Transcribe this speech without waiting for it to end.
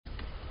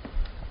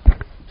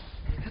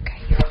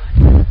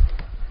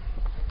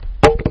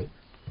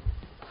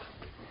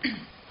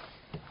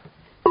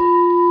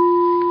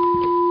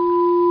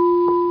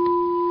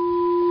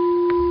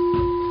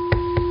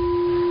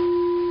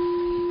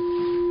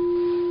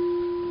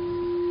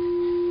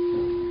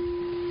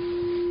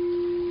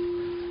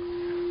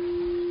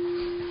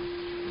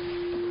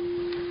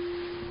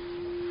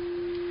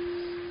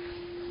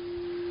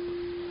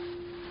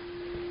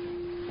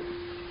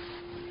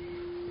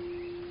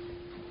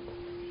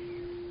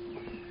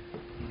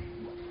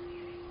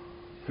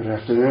Good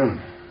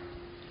afternoon.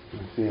 Good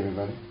to see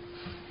everybody.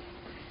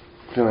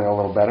 Feeling a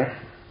little better.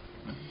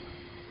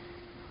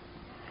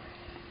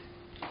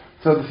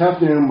 So this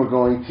afternoon we're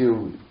going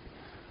to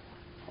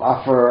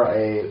offer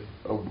a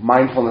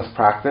mindfulness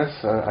practice,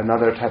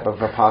 another type of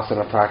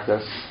Vipassana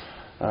practice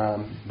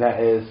that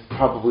is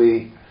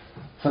probably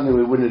something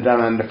we wouldn't have done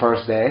on the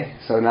first day.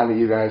 So now that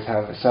you guys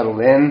have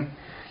settled in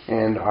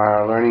and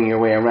are learning your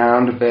way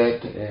around a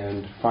bit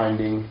and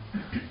finding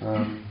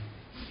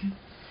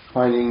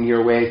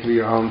your way through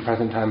your own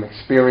present time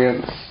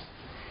experience,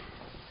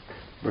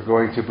 we're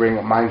going to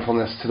bring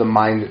mindfulness to the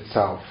mind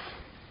itself.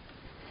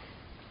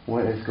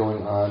 What is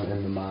going on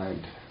in the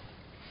mind?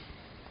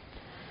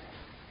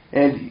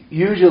 And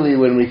usually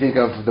when we think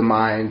of the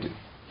mind,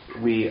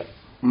 we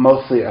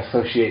mostly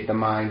associate the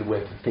mind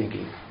with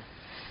thinking,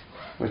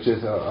 which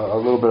is a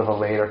little bit of a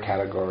later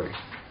category,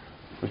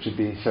 which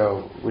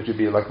would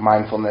be like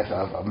mindfulness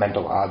of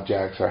mental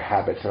objects or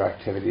habits or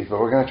activities. But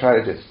we're going to try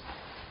to just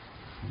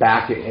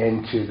back it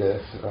into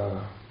this,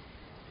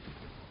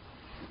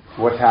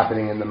 what's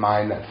happening in the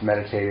mind that's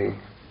meditating.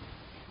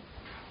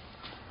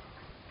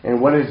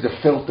 And what is the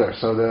filter?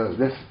 So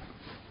this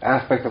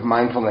aspect of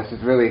mindfulness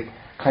is really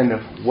kind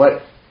of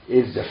what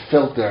is the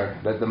filter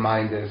that the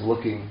mind is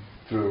looking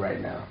through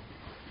right now.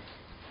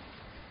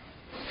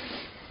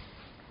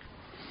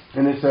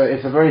 And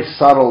it's a very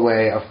subtle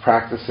way of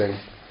practicing,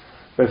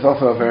 but it's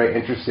also a very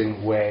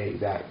interesting way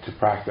to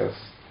practice.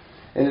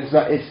 And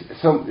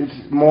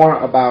it's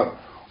more about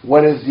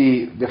what is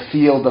the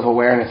field of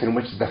awareness in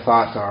which the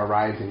thoughts are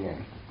arising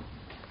in.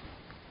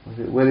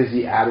 What is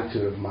the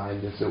attitude of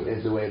mind is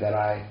the way that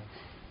I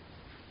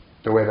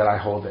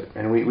hold it.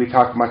 And we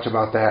talked much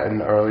about that in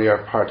the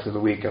earlier parts of the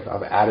week of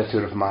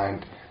attitude of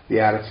mind,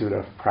 the attitude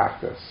of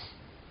practice.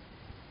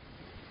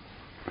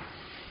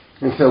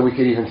 And so we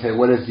could even say,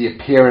 what is the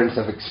appearance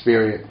of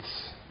experience?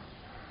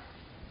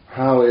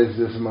 How is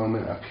this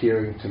moment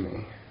appearing to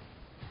me?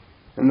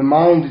 And the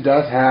mind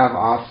does have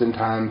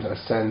oftentimes a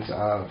sense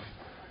of,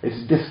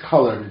 it's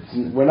discolored.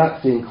 We're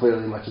not seeing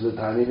clearly much of the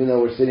time, even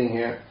though we're sitting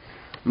here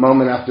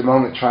moment after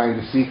moment trying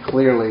to see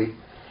clearly.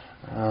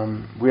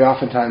 We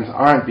oftentimes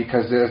aren't,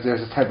 because there's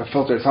a type of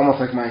filter. It's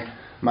almost like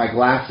my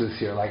glasses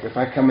here. Like if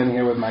I come in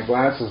here with my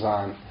glasses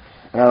on,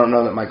 and I don't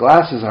know that my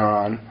glasses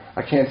are on,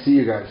 I can't see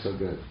you guys so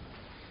good.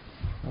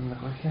 I'm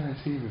like, why can't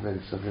I see everybody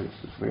so good? It's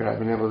just weird. I've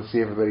been able to see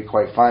everybody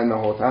quite fine the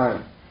whole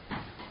time.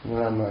 And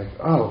then I'm like,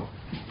 oh,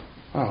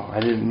 I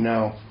didn't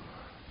know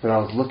that I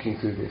was looking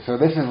through this. So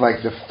this is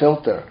like the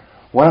filter.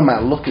 What am I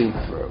looking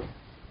through?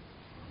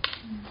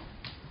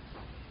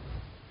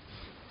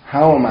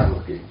 How am I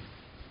looking?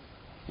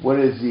 What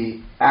is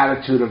the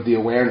attitude of the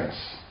awareness?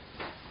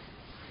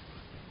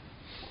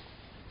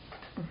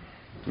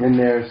 And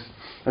there's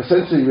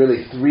essentially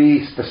really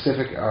three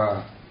specific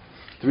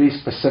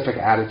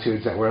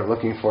attitudes that we're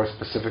looking for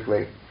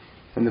specifically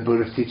in the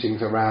Buddhist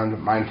teachings around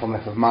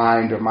mindfulness of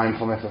mind or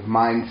mindfulness of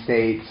mind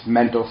states,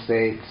 mental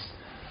states.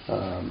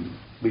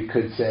 We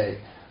could say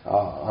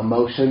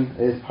emotion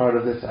is part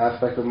of this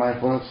aspect of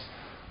mindfulness.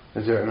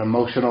 Is there an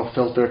emotional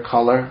filter,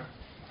 color?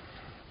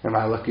 Am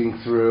I looking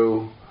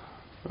through,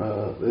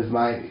 is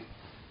my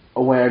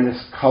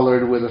awareness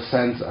colored with a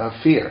sense of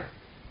fear?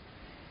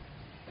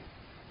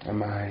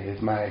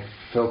 Is my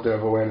filter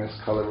of awareness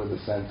colored with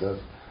a sense of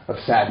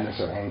sadness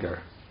or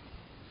anger?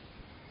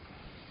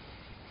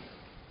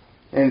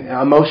 And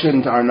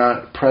emotions are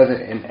not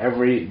present in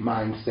every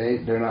mind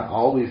state. They're not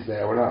always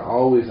there. We're not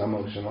always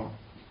emotional.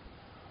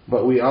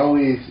 But we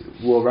always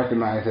will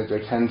recognize that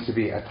there tends to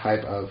be a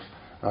type of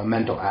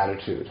mental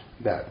attitude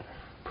that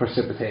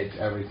precipitates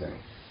everything.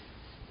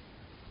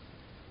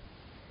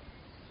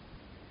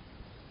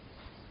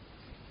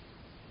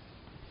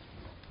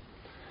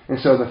 And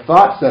so the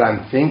thoughts that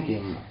I'm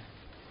thinking,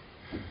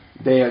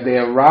 they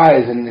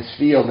arise in this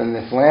field, in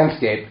this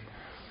landscape,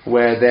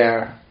 where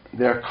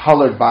they're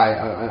colored by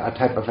a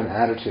type of an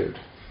attitude.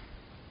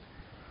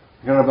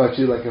 I don't know about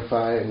you, like if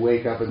I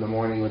wake up in the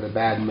morning with a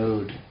bad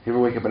mood. You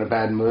ever wake up in a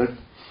bad mood?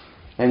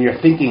 And your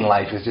thinking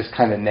life is just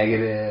kind of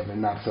negative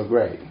and not so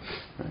great.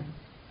 Right?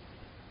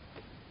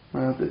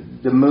 Well,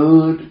 the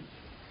mood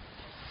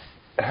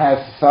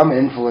has some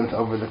influence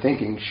over the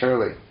thinking,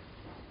 surely.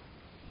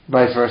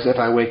 Vice versa, if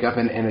I wake up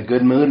in a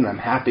good mood and I'm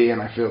happy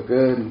and I feel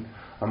good and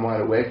I'm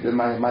wide awake, then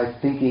my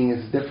thinking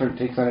is different,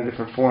 takes on a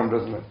different form,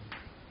 doesn't it?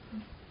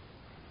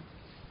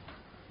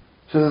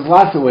 So there's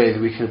lots of ways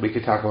we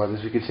could talk about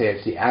this. We could say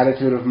it's the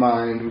attitude of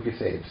mind, we could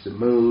say it's the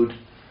mood,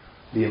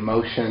 the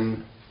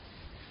emotion,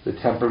 the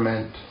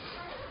temperament,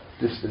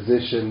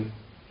 disposition.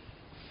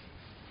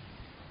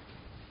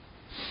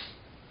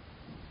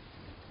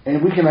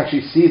 And we can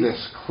actually see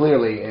this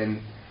clearly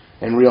in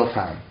real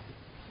time.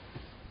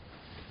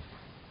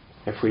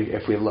 If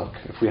we look,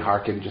 if we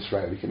hearken just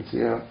right, we can see,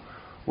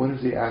 what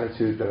is the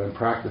attitude that I'm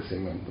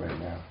practicing in right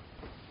now?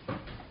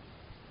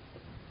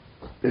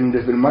 And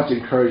there's been much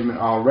encouragement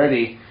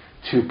already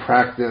to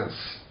practice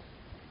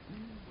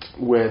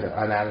with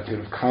an attitude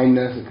of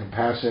kindness and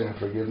compassion and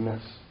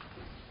forgiveness.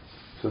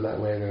 So that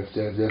way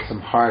there's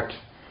some heart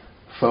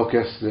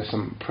focus, there's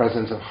some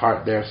presence of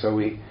heart there, so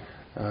we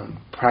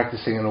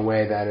practicing in a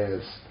way that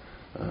is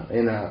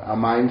in a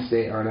mind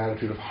state or an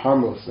attitude of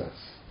harmlessness.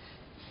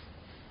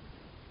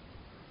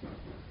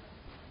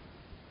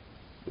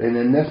 And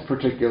in this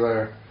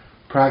particular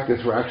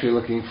practice, we're actually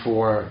looking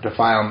for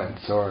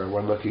defilements, or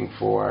we're looking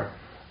for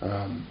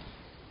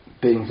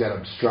things that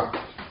obstruct.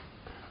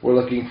 We're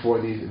looking for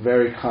these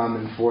very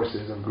common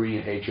forces of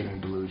greed, hatred,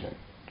 and delusion.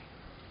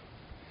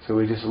 So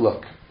we just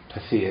look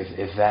to see,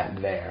 is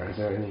that there? Is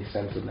there any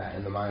sense of that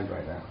in the mind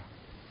right now?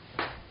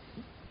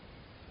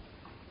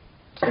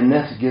 And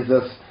this gives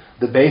us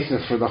the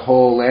basis for the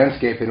whole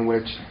landscape in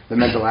which the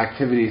mental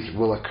activities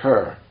will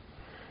occur.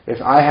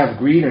 If I have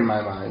greed in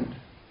my mind,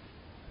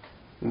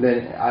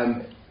 then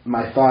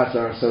my thoughts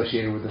are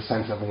associated with a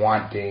sense of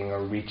wanting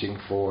or reaching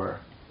for.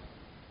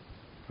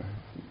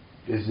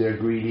 Is there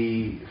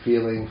greedy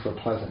feeling for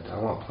pleasant? I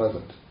want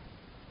pleasant.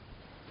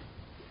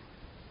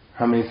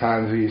 How many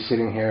times are you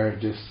sitting here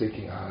just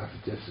thinking,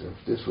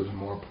 if this was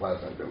more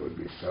pleasant, it would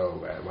be so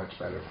much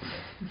better for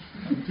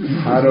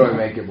me. How do I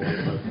make it more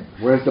pleasant?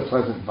 Where's the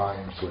pleasant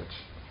volume switch?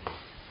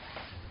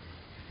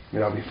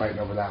 I'll be fighting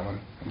over that one.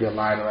 There'll be a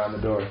line around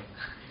the door.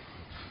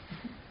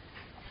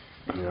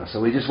 So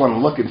we just want to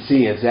look and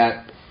see, is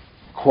that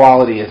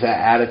quality, is that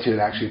attitude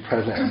actually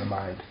present in the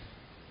mind?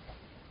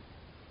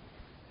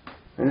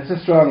 And it's a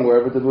strong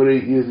word, but the Buddha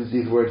uses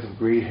these words of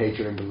greed,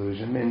 hatred, and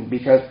delusion. And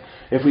because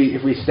if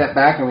we step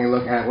back and we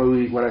look at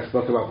what I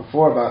spoke about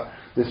before, about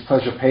this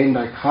pleasure-pain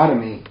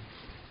dichotomy,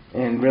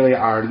 and really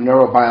our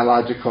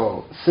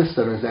neurobiological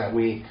system is that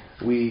we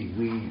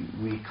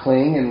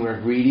cling and we're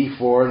greedy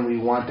for and we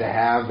want to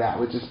have that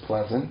which is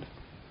pleasant.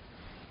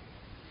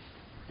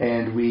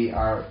 And we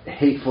are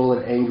hateful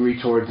and angry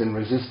towards and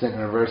resistant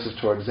and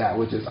aversive towards that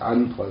which is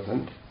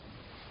unpleasant.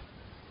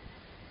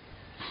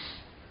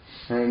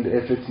 And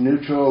if it's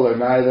neutral or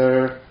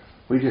neither,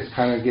 we just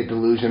kind of get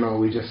delusional.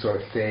 We just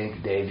sort of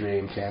think,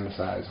 daydream,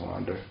 fantasize,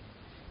 wander.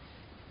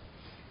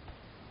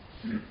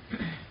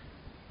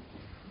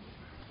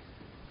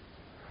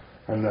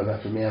 I know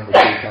that for me on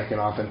retreats, I can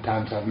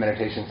oftentimes have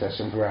meditation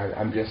sessions where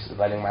I'm just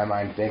letting my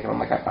mind think, and I'm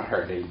like, I'm not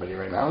hurting anybody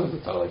right now. This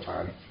is totally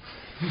fine.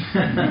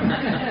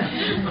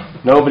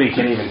 Nobody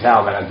can even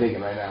tell that I'm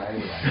thinking right now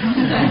anyway.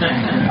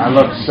 I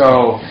look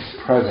so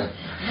present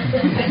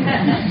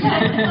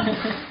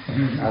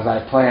as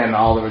I plan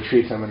all the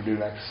retreats I'm going to do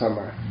next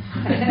summer.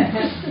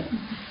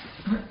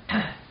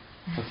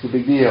 What's the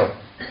big deal?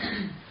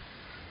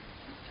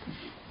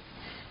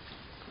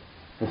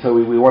 And so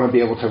we want to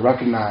be able to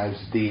recognize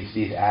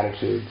these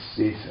attitudes.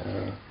 There's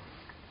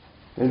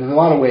a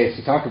lot of ways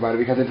to talk about it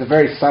because it's a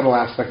very subtle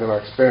aspect of our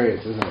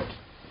experience, isn't it?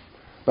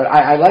 But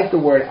I like the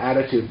word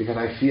attitude because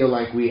I feel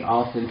like we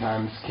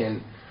oftentimes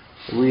can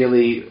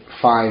really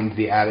find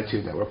the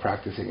attitude that we're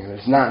practicing. And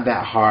it's not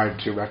that hard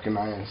to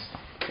recognize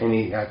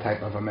any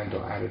type of a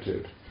mental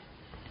attitude.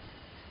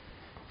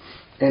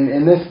 And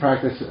in this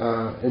practice,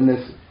 in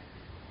this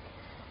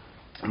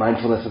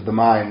mindfulness of the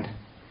mind,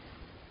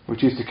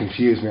 which used to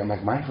confuse me, I'm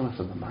like, mindfulness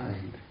of the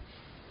mind?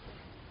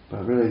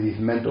 But really these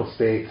mental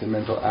states and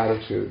mental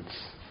attitudes.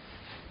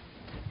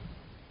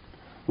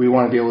 We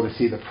want to be able to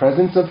see the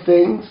presence of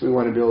things. We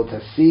want to be able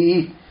to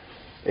see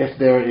if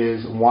there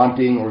is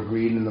wanting or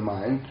greed in the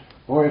mind,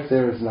 or if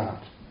there is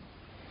not.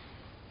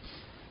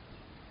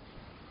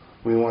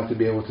 We want to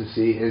be able to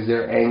see, is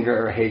there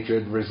anger or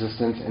hatred,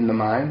 resistance in the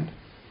mind,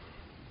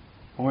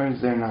 or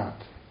is there not?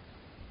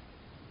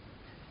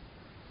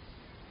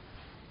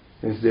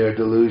 Is there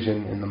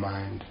delusion in the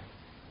mind,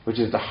 which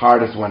is the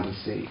hardest one to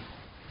see?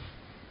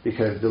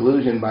 Because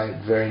delusion, by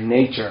its very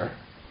nature,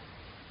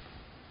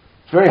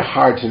 it's very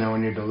hard to know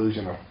when you're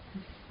delusional.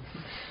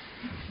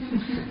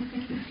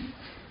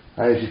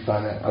 I usually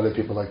find that other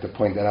people like to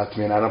point that out to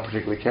me, and I don't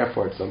particularly care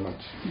for it so much.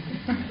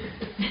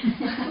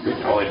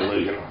 You're totally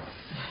delusional.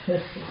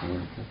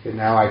 Okay,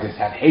 now I just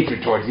have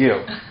hatred towards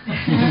you.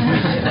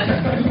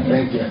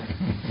 Thank you.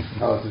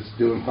 I was just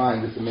doing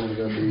fine just a minute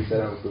ago until you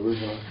said I was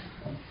delusional.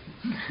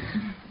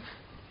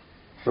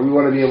 So we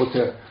want to be able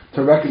to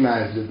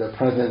recognize the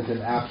presence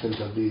and absence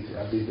of these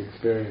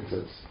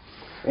experiences.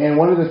 And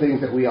one of the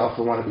things that we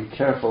also want to be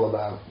careful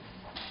about,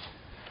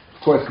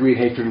 of course, greed,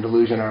 hatred, and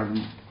delusion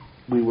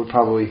we would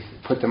probably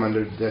put them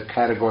under the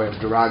category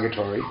of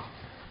derogatory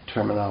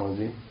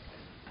terminology.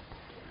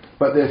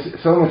 But there's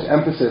so much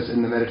emphasis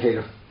in the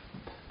meditative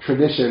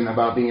tradition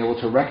about being able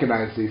to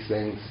recognize these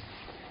things.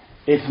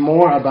 It's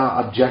more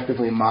about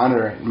objectively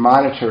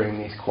monitoring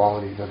these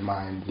qualities of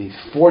mind, these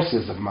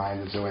forces of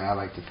mind is the way I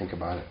like to think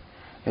about it.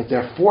 That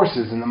they're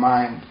forces in the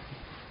mind.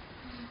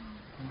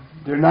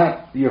 They're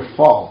not your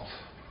fault.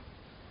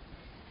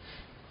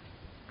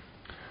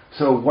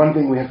 So one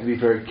thing we have to be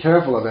very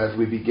careful of as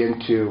we begin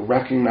to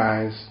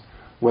recognize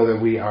whether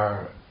we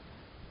are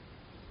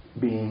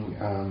being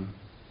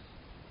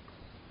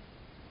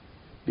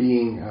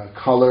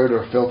colored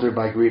or filtered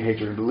by greed,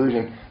 hatred, or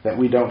delusion, that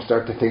we don't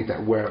start to think that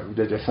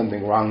there's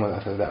something wrong with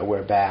us or that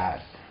we're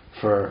bad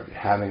for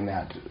having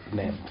that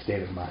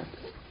state of mind.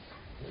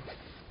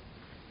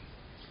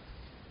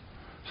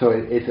 So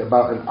it's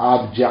about an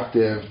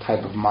objective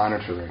type of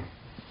monitoring,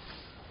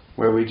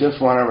 where we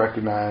just want to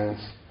recognize,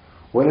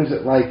 what is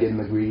it like in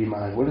the greedy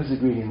mind? What is the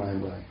greedy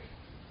mind like?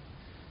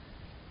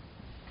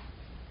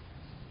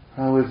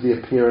 How is the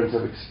appearance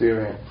of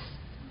experience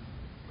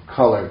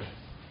colored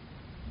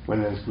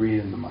when there's greed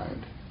in the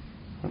mind?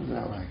 What is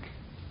that like?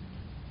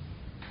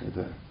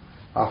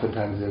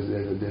 Oftentimes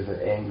there's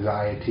an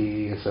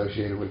anxiety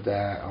associated with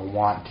that, a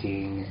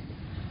wanting,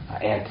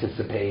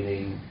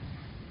 anticipating,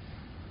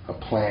 a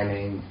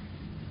planning.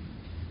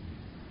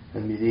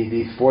 And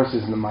these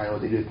forces in the mind,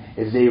 what they do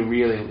is they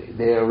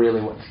are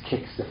really what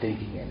kicks the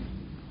thinking in.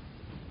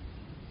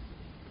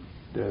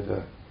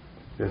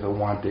 There's a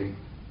wanting.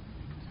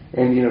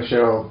 And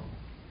Cheryl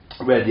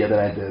read the other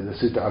night the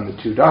sutta on the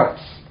two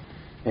darts,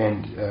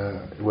 and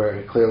where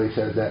it clearly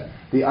says that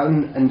the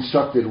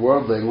uninstructed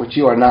worldling, which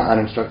you are not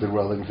uninstructed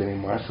worldlings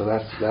anymore, so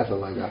that's a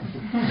leg up.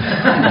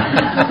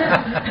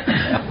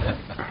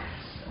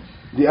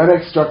 The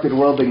uninstructed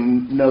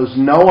worldling knows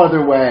no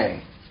other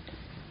way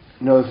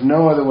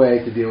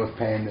to deal with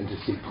pain than to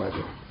seek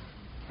pleasure.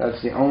 That's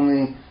the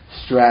only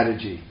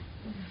strategy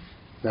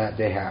that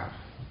they have.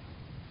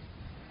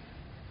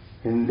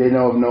 And they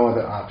know of no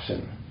other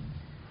option.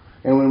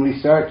 And when we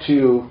start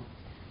to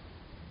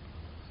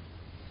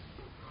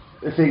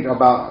think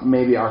about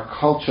maybe our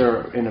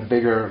culture in a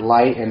bigger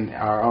light and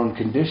our own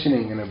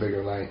conditioning in a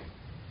bigger light,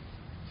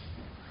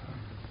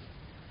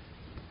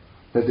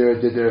 that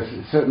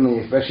there's certainly,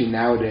 especially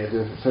nowadays,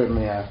 there's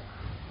certainly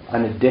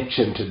an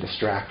addiction to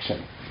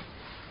distraction.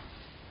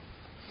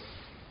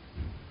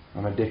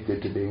 I'm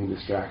addicted to being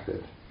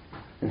distracted,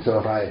 and so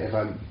if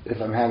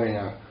I'm having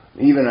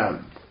even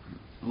a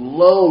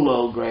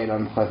low grade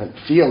unpleasant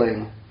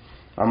feeling,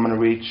 I'm going to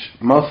reach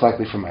most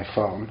likely for my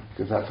phone,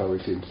 because that's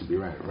always seems to be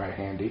right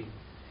handy,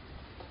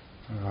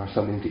 or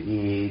something to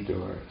eat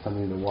or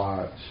something to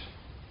watch.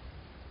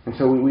 And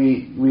so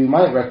we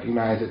might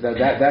recognize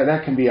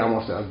that can be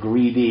almost a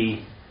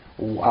greedy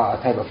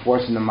type of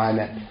force in the mind,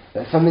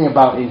 that something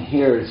about in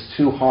here is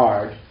too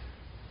hard,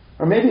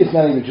 or maybe it's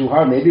not even too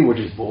hard. Maybe we're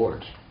just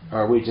bored,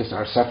 or we just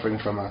are suffering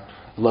from a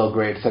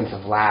low-grade sense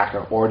of lack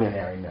or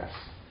ordinariness.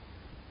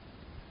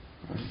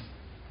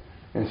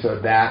 And so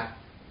that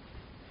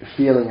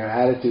feeling or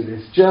attitude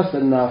is just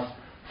enough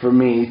for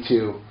me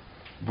to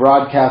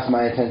broadcast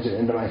my attention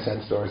into my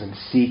sense doors and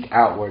seek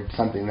outward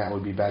something that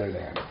would be better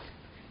than.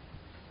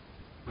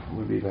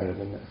 Would be better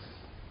than this.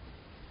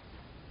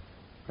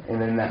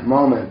 And in that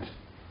moment,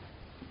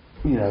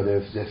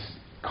 there's this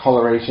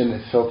coloration,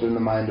 this filter in the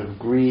mind of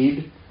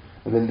greed,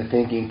 and then the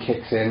thinking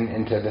kicks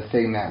into the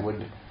thing that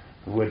would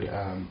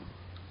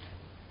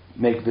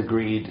make the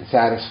greed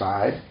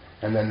satisfied,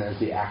 and then there's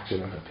the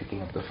action of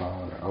picking up the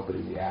phone or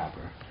opening the app,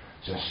 or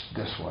just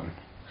this one.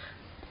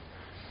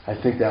 I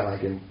think that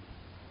like in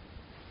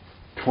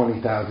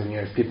 20,000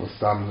 years, people's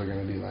thumbs are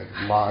going to be like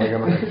long. They're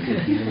going to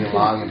be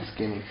long and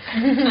skinny.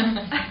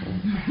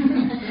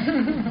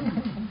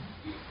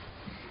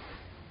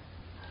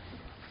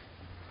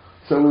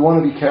 So we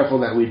want to be careful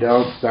that we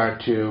don't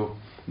start to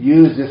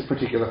use this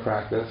particular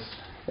practice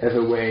as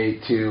a way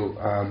to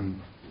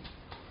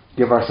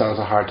give ourselves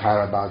a hard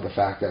time about the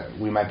fact that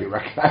we might be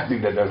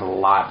recognizing that there's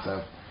lots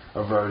of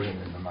aversion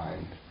in the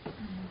mind,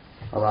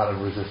 a lot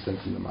of resistance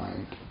in the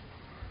mind.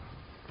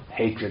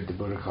 Hatred, the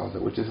Buddha calls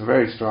it, which is a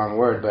very strong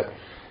word, but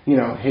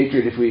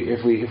hatred. If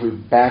we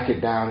back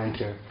it down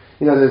into,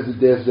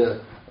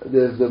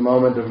 there's the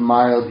moment of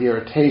mild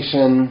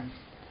irritation.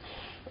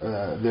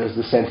 There's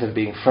the sense of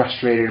being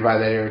frustrated by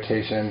that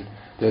irritation.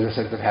 There's a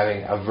sense of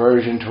having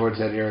aversion towards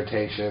that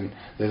irritation.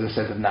 There's a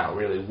sense of not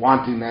really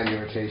wanting that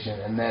irritation,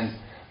 and then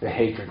the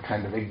hatred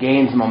it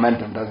gains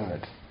momentum, doesn't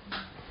it?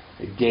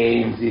 It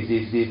gains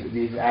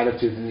these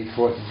attitudes and these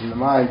forces in the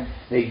mind.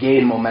 They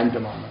gain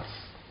momentum on us.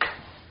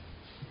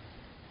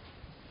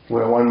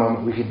 Where one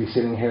moment we could be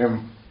sitting here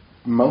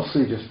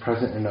mostly just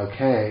present and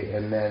okay,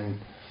 and then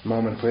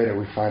moments later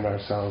we find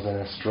ourselves in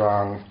a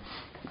strong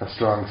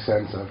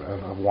sense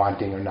of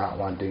wanting or not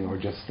wanting or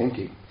just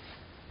thinking.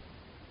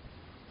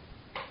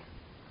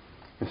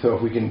 And so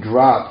if we can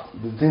drop,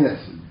 the thing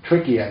that's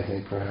tricky, I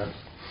think, perhaps,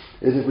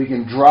 is if we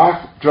can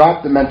drop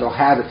the mental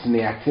habits and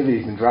the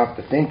activities and drop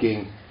the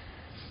thinking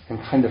and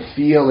kind of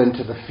feel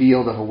into the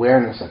field of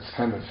awareness. That's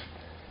kind of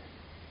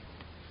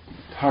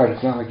hard.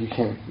 It's not like you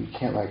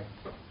can't like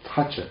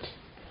touch it,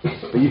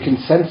 but you can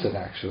sense it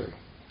actually,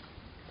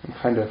 and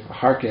kind of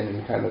hearken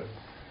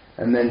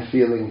and then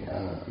feeling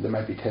there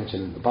might be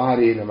tension in the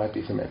body, there might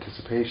be some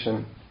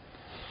anticipation.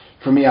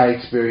 For me, I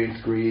experience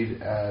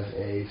greed as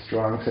a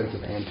strong sense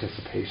of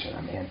anticipation.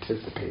 I'm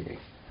anticipating,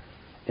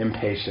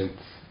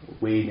 impatience,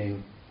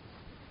 waiting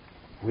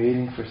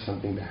for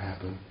something to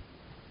happen.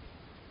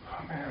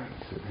 Oh man, I'm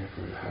sitting here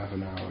for half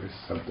an hour. Is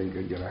something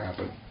good going to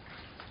happen?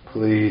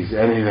 Please,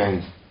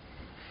 anything.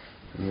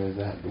 And there's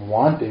that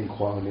wanting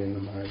quality in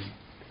the mind.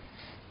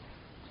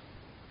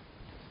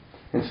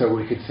 And so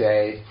we could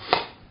say,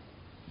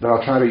 but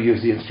I'll try to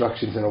use the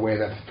instructions in a way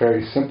that's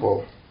very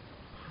simple.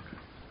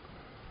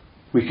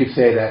 We could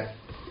say that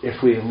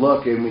if we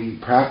look and we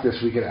practice,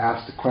 we could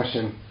ask the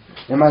question,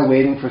 Am I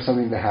waiting for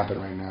something to happen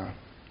right now?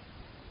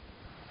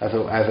 As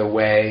a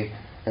way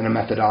and a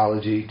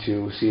methodology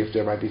to see if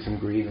there might be some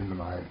greed in the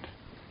mind.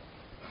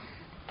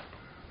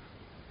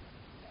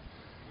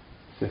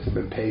 Is there some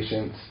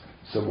impatience,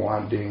 some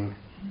wanting,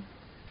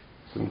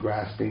 some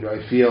grasping? Do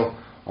I feel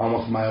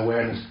almost my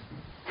awareness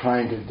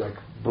trying to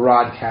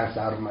broadcast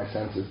out of my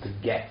senses to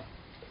get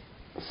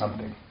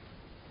something?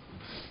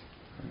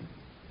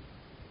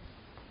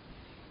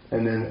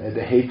 And then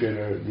the hatred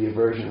or the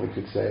aversion, we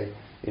could say,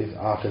 is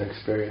often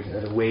experienced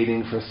as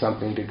waiting for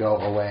something to go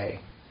away.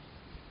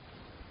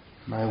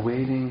 Am I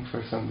waiting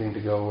for something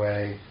to go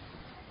away,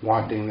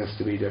 wanting this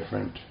to be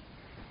different?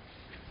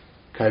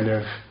 I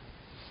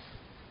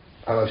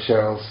love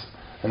Cheryl's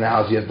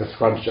analogy of the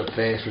scrunched up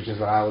face, which is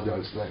what I will do.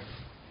 It's like,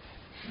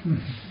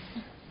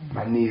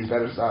 my knees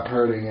better stop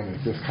hurting, and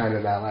it's just kind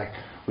of that,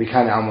 we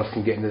kind of almost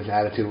can get into this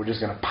attitude, we're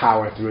just going to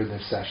power through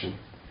this session.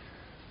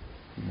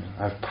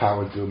 I've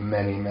powered through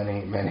many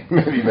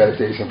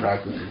meditation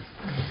practices.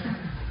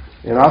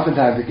 And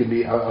oftentimes it can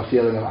be a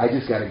feeling of, I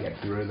just got to get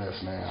through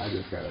this, man.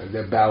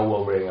 The bell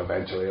will ring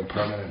eventually in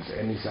permanence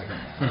any second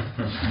now.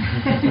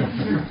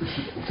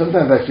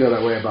 Sometimes I feel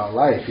that way about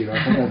life,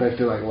 Sometimes I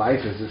feel like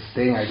life is this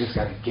thing I just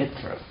got to get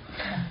through.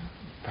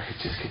 If I could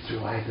just get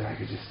through life, then I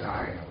could just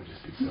die, and it would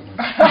just be so much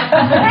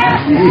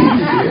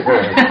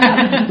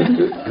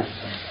easier.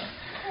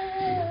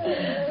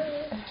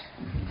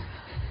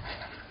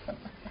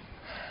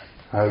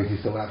 I always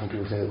used to laugh when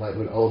people say that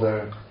with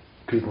older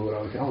people would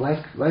always say,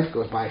 life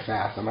goes by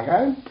fast. I'm like,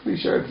 I'm pretty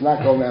sure it's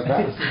not going that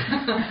fast.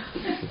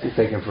 It's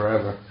taking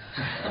forever.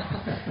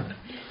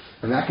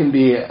 And that can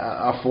be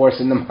a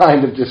force in the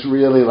mind of just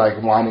really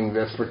wanting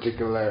this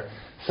particular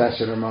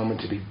session or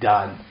moment to be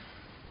done.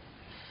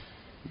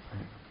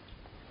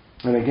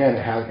 And again,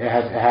 it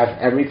has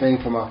everything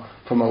from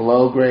a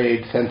low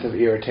grade sense of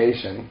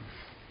irritation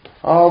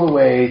all the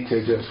way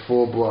to just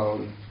full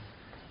blown,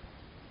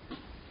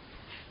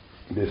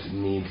 this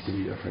needs to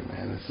be different,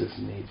 man. This just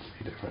needs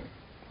to be different.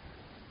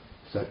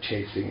 It's that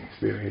chasing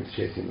experience,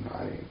 chasing the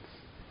body.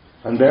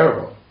 It's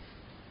unbearable.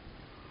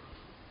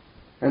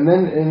 And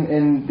then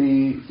in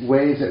the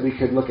ways that we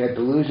could look at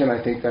delusion,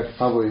 I think that's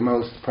probably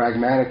most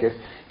pragmatic, is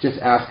just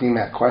asking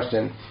that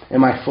question,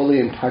 am I fully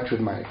in touch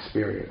with my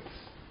experience?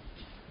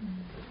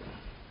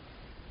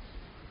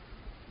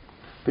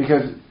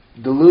 Because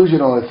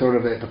delusional is sort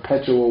of a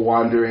perpetual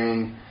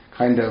wandering,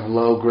 kind of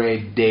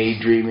low-grade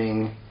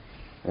daydreaming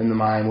in the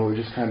mind where we're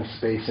just kind of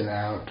spacing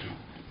out,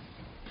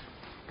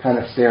 kind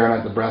of staring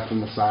at the breath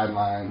from the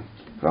sideline.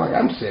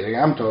 I'm sitting,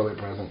 I'm totally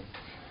present.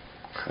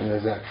 And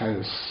there's that kind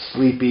of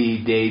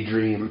sleepy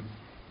daydream.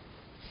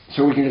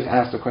 So we can just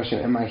ask the question,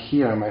 am I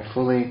here? Am I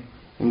fully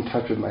in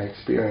touch with my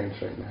experience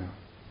right now?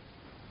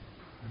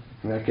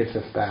 And that gets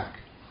us back.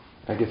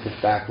 That gets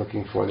us back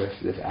looking for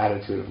this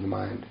attitude of the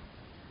mind.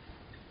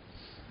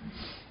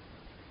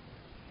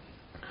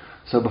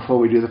 So before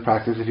we do the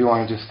practice, if you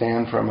want to just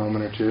stand for a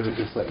moment or two to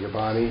just let your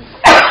body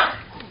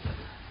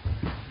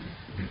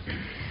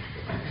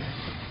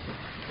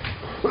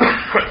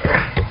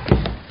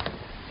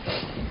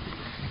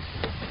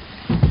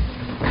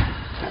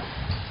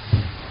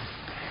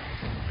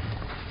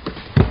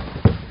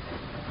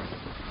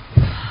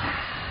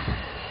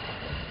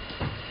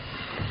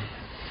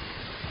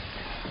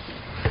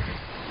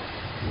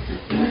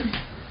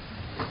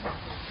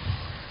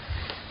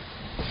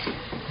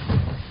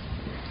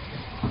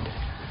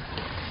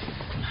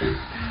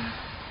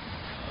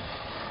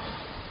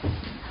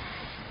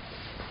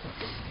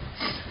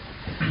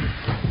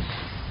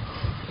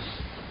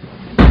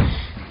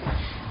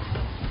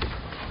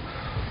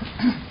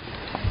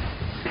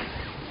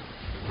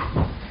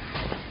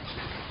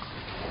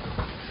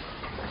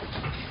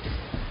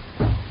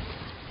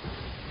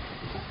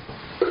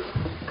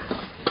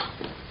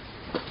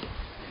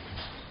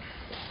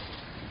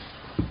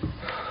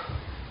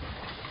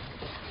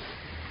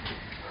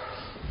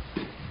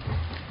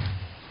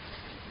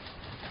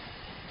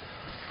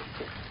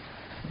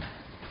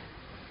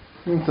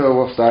And so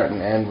we'll start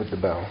and end with the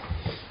bell.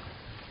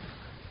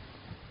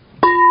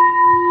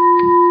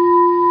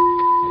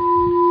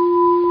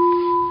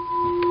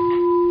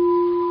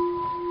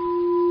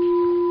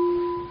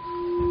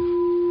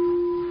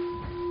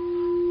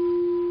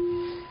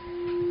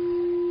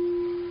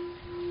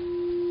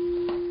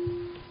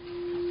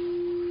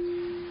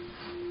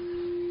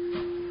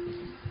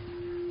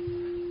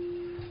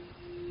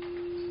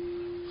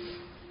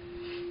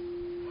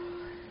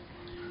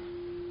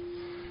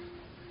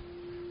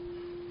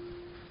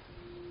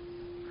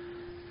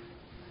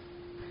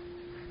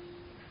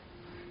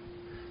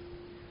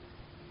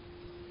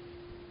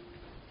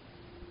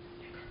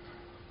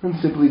 And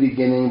simply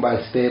beginning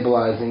by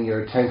stabilizing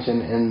your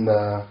attention in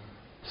the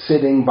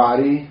sitting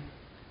body.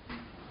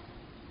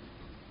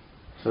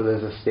 So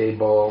there's a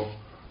stable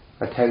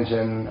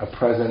attention, a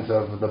presence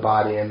of the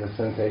body and the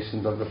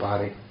sensations of the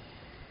body.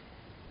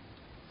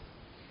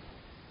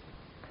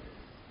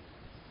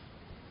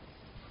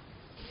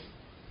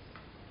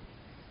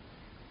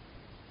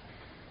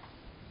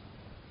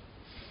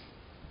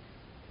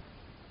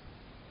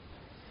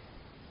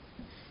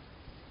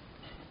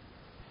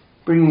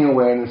 bringing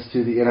awareness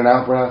to the in and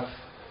out breath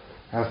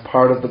as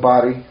part of the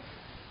body,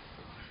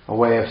 a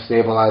way of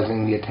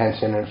stabilizing the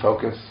attention and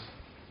focus.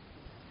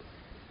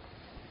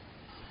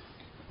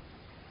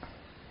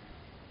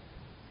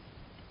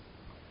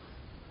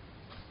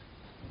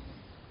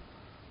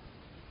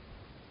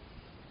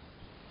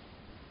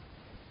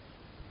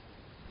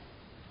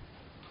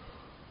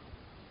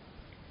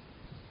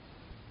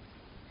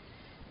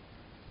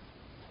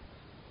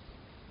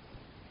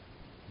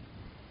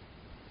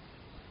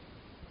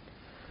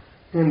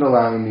 And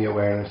allowing the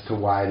awareness to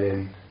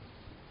widen,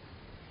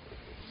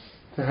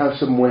 to have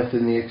some width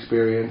in the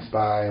experience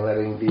by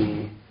letting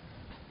the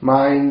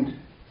mind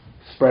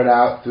spread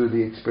out through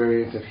the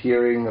experience of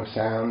hearing, of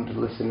sound,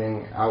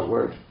 listening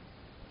outward.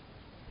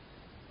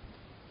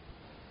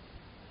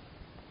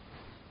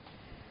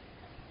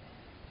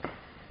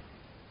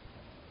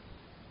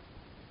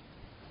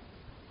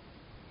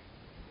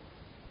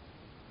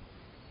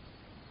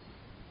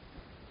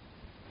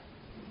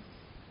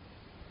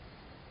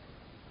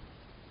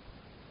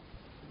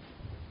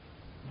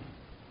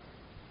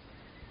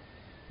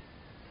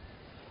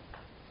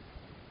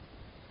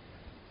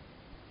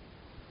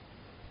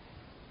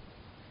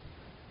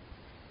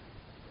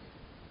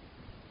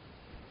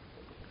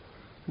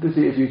 To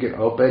see if you can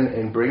open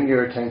and bring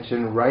your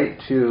attention right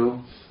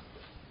to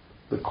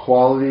the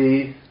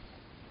quality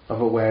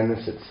of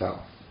awareness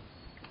itself.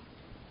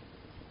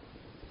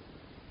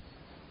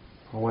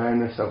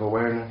 Awareness of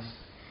awareness,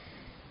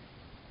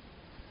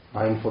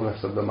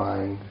 mindfulness of the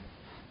mind.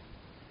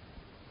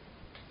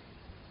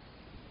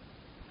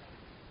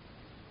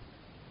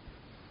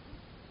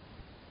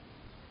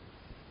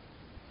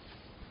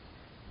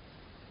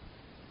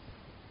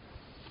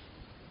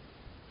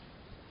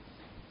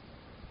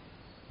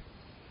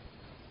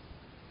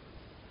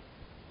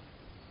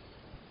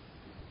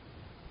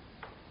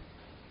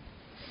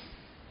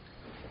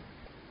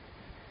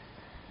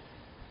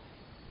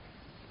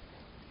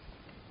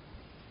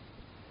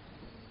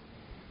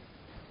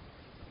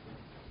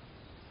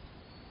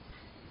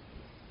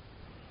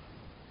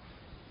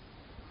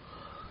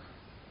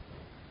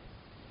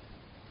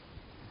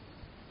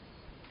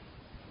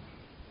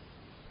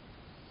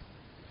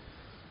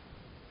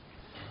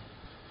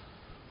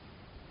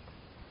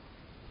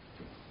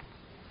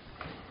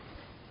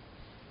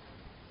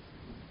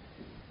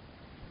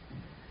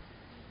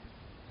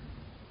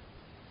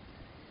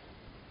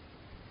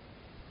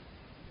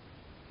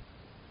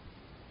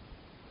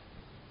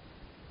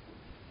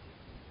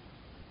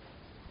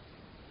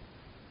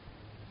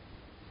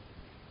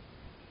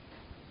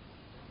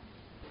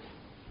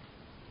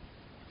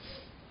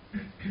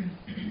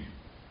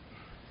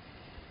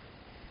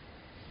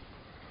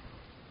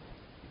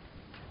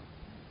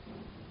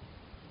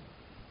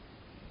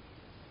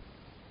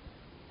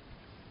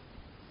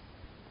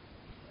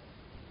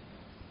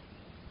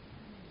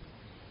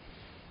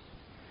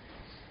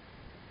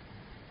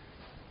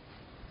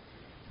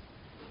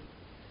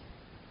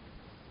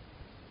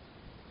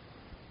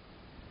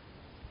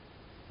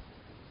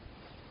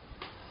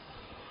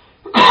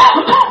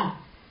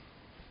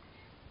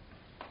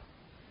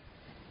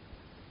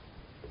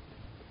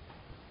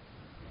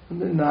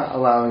 And then not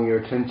allowing your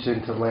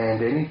attention to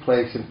land any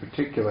place in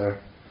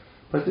particular,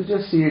 but to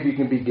just see if you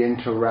can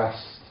begin to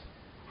rest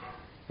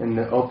in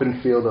the open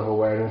field of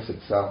awareness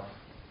itself.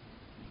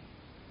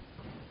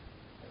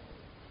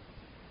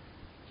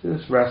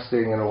 Just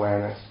resting in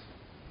awareness.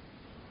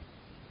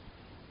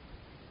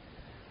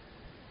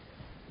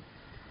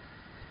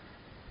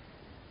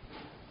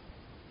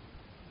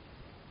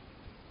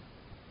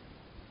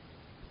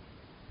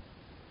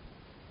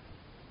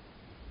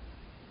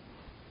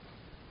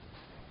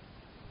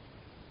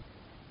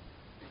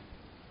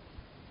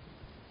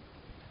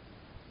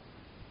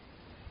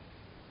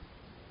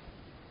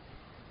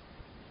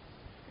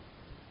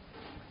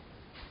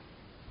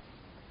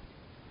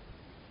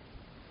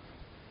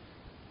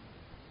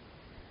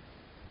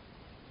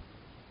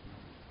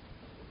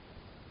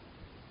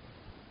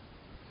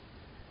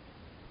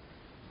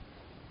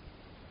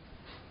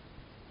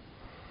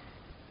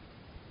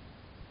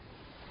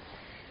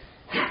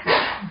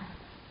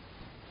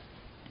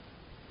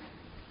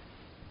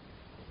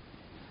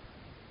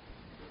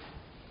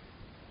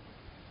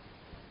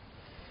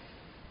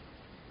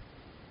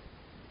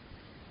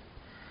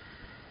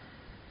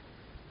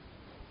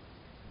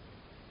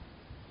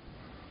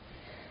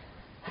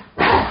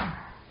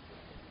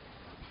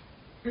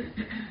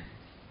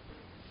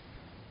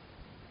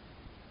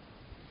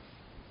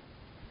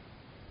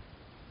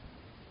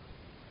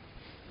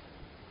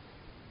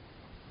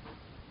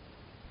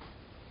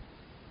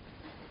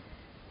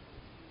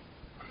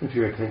 If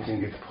your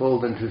attention gets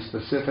pulled into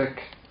specific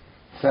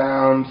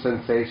sound,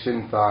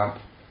 sensation, thought,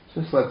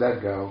 just let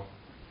that go.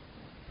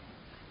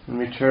 And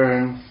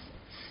return,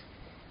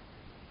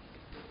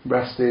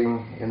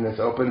 resting in this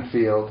open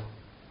field,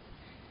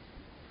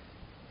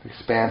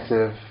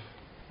 expansive,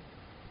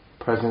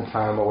 present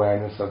time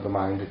awareness of the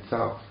mind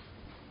itself.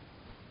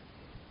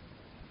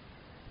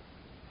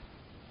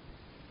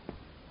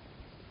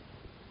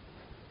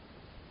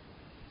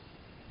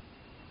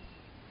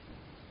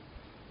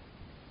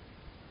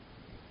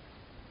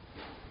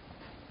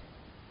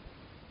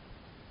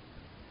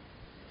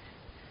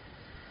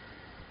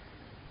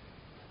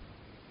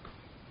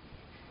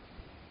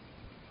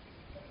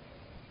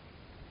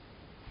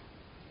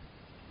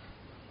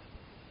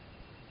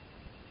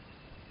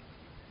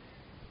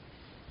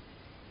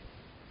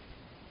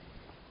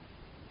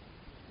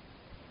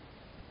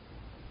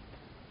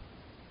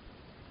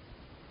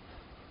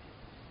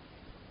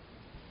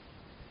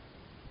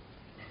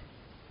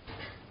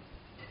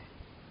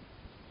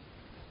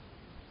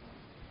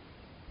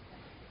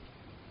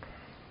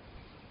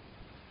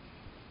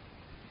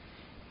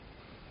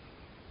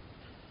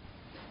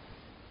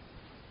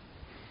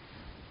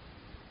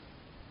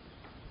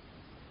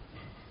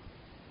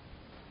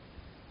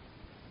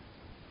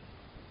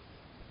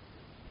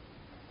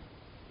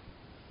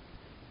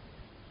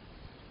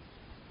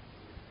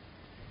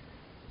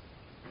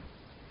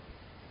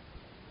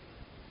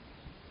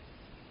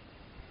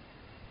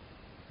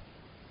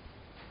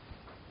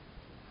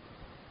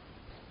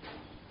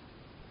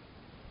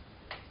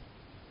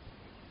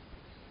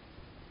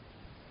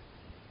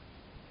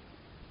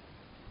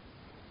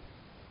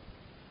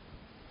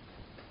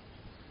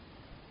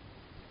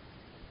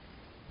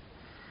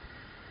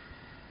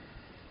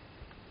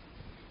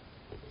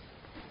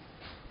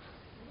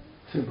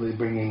 Simply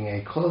bringing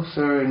a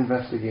closer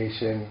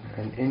investigation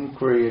and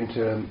inquiry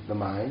into the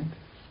mind,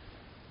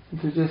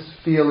 and to just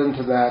feel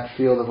into that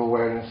field of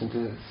awareness and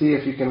to see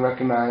if you can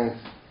recognize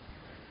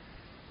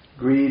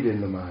greed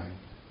in the mind.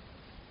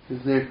 Is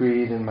there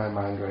greed in my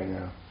mind right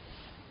now?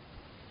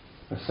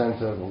 A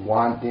sense of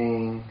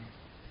wanting,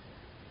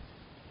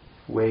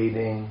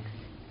 waiting,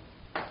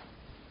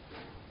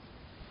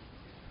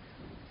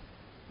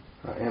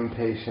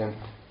 impatient.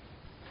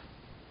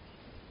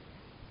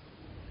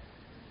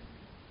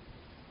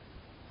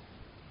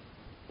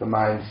 The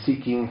mind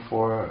seeking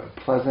for a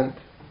pleasant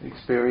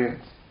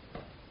experience.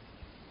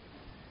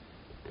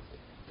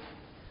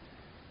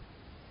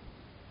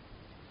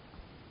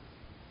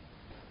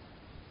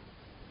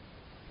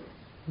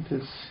 And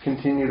just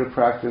continue to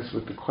practice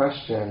with the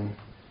question,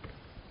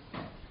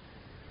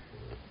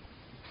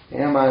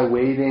 am I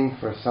waiting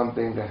for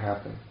something to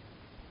happen?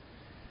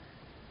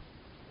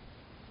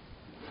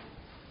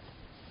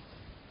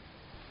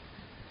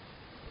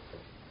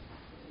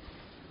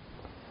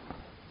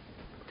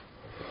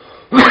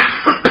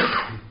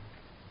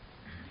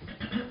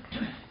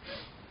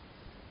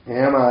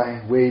 Am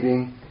I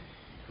waiting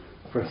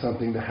for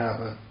something to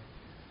happen?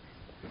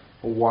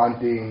 A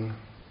wanting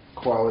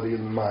quality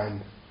in the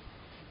mind.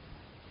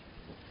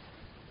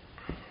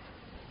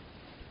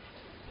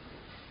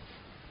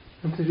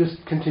 And to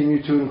just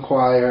continue to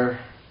inquire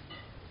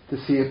to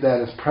see if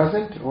that is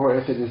present or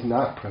if it is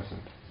not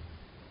present.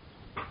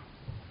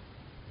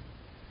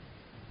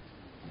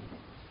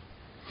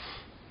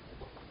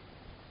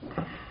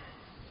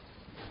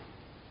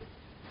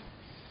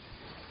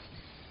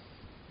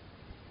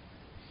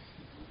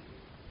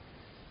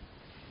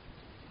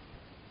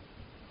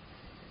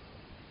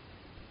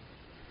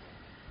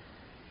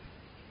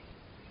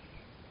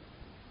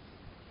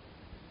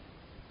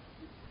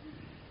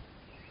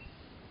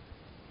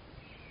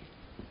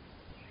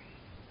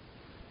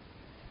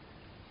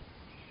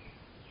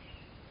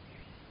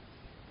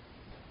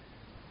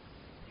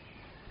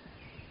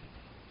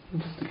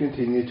 Just to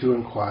continue to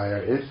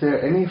inquire, is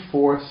there any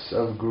force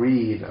of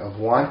greed, of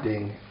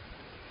wanting,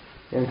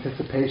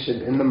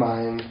 anticipation in the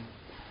mind,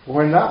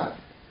 or not?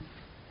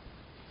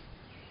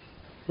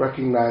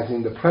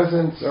 Recognizing the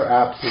presence or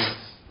absence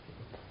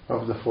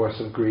of the force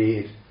of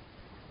greed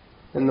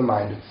in the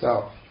mind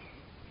itself.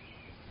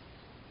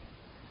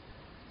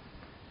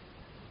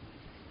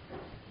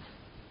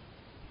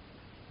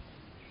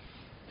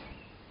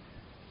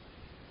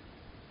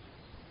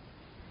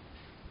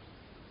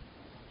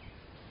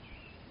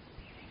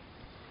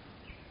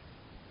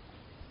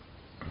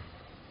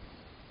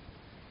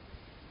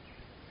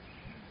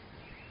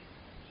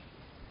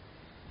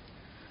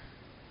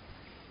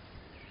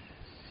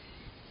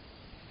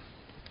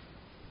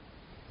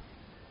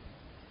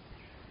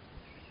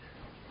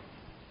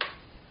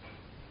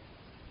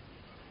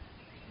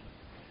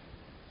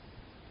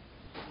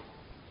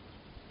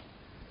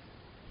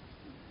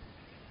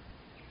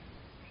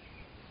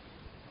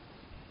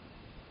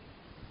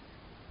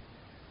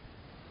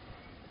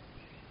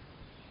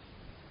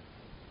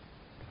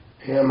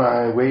 Am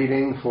I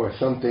waiting for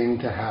something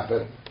to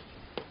happen?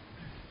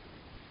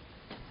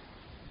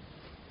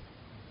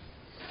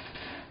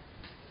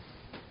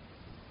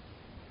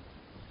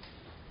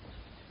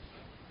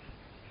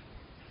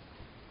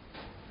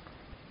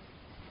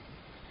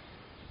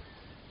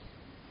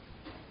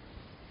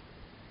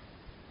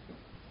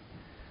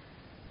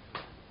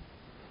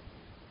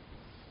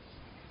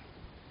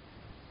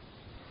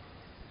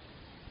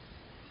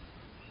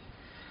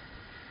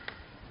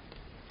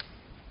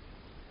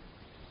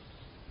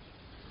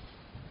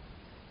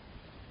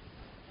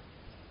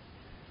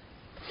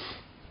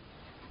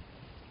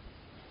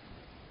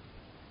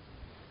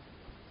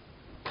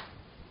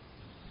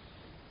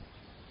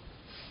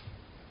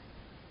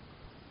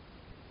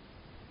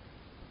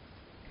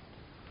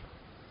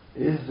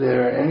 Is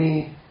there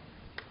any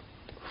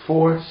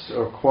force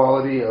or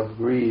quality of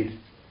greed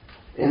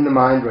in the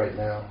mind right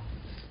now,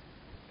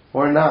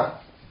 or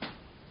not?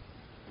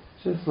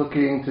 Just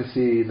looking to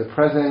see the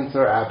presence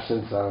or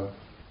absence of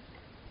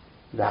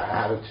that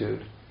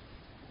attitude,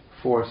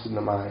 force in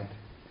the mind.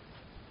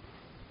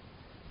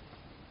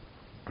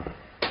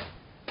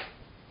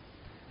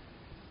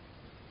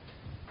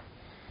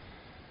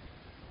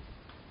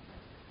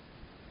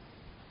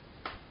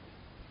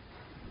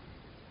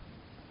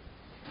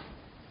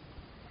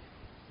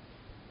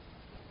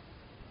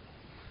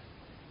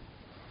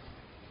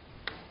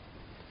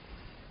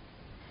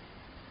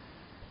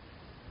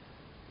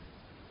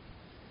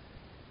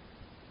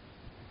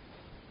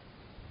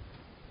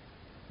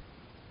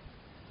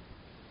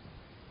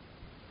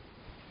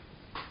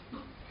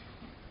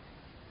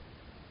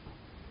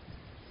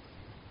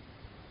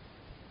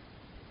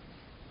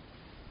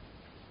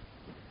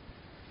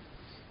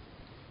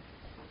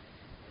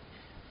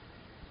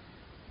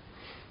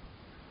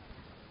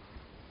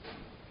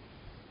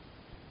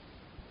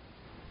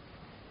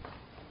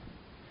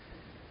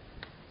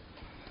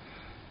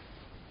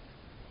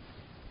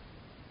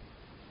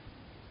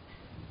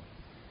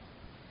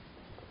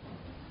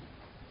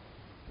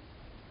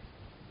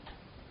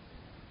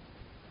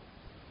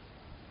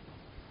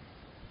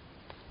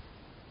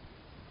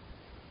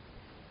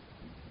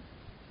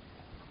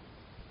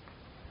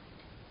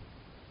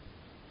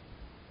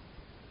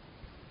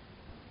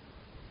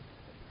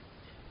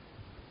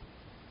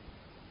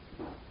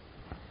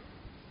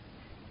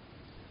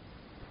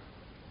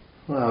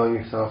 Allowing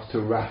yourself to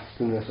rest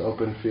in this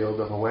open field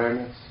of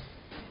awareness,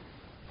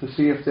 to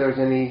see if there's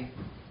any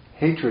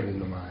hatred in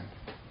the mind.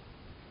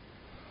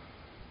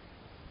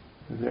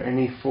 Is there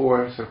any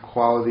force or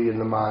quality in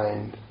the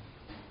mind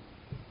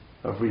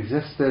of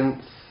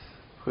resistance,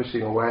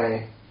 pushing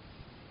away,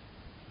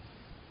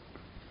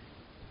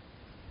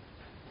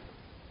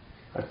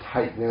 a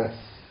tightness,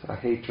 a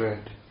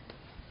hatred?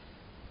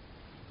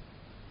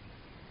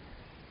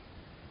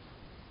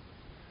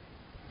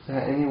 Is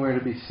that anywhere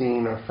to be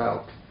seen or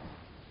felt?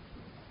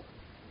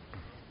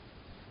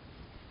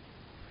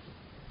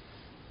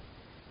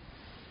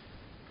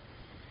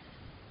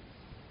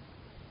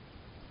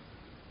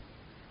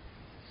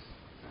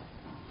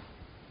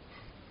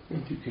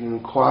 And you can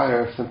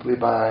inquire simply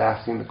by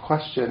asking the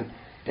question,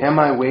 am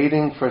I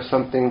waiting for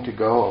something to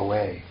go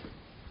away?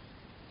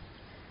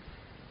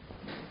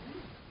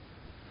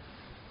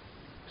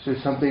 Is there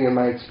something in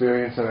my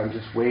experience that I'm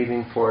just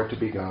waiting for it to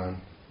be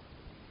gone?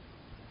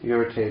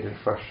 Irritated,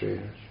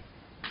 frustrated,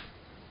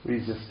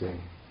 resisting.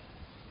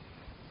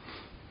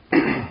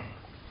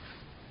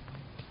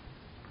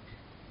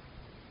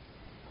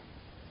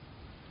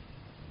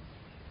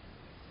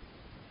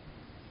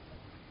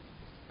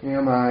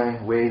 Am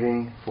I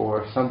waiting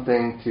for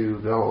something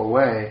to go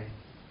away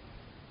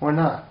or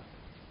not?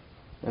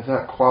 Is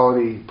that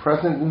quality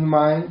present in the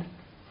mind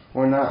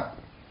or not?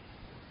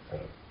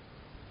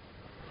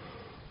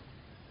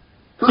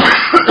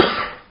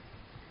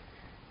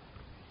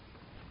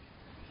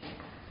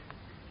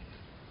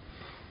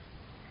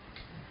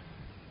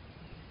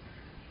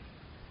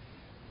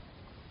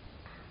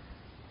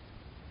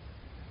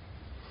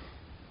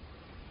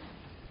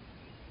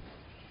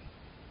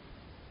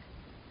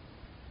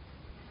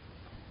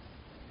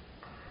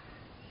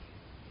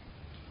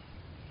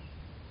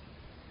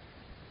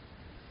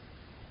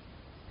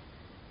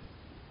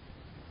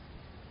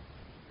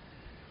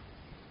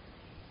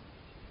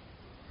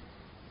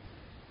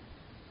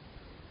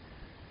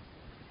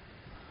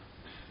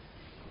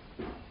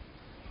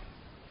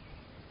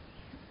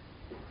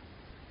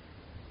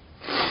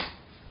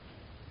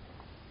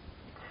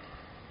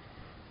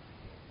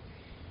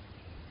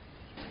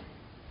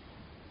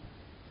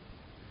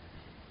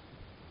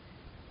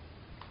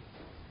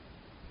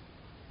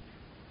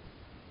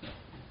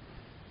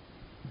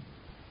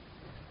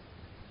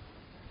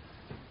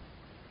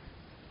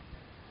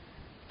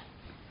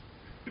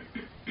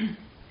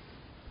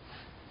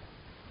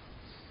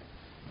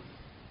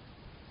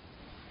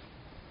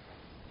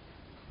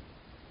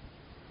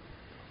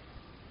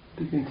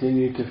 To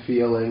continue to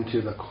feel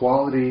into the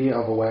quality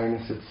of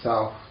awareness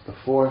itself, the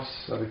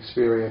force of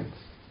experience,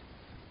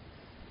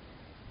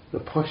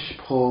 the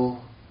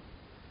push-pull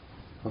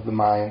of the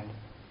mind.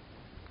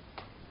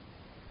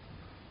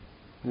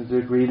 Is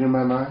there greed in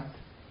my mind?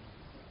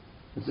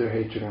 Is there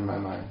hatred in my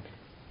mind?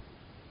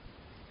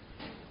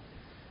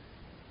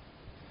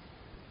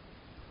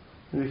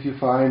 And if you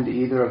find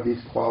either of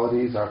these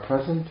qualities are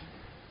present,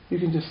 you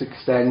can just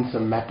extend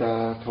some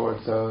metta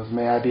towards those.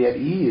 May I be at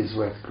ease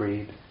with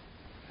greed.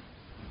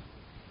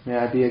 May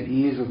I be at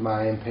ease with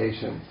my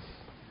impatience,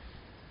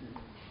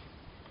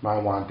 my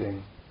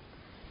wanting.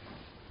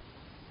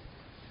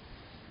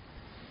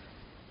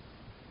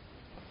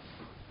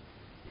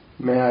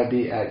 May I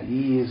be at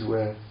ease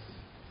with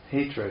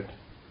hatred,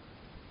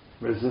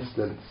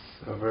 resistance,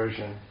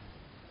 aversion.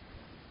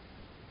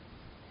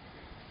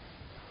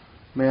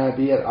 May I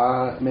be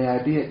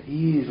at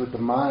ease with the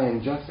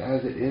mind just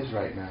as it is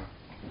right now.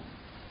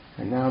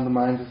 And now the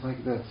mind is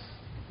like this.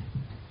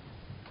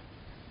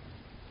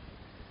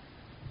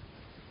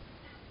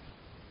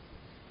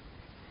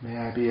 May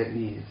I be at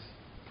ease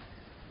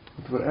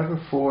with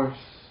whatever force,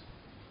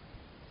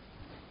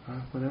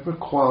 whatever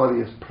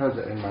quality is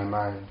present in my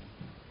mind.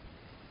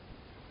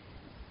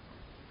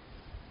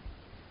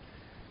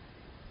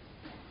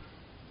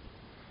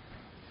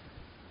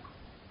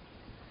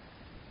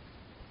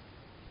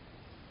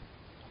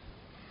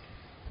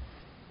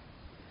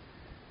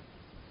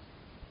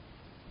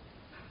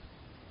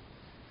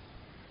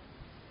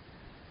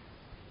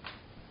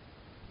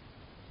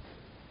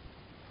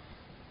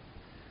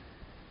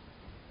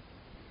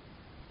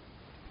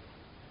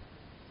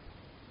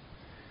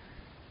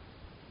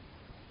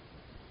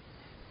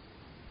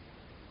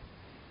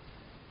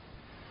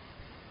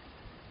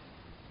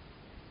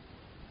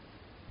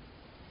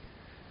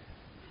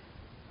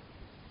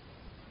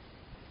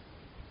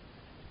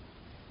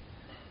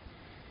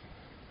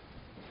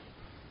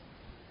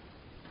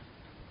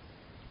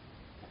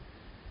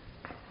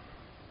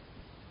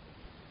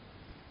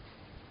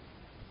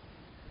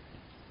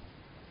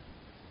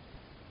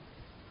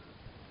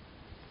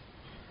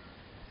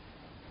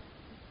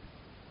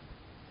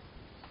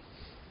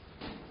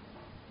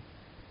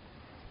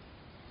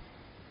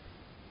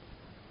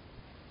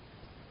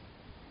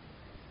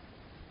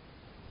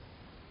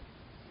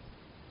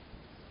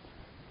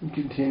 And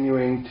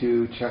continuing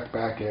to check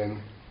back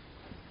in,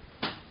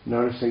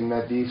 noticing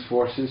that these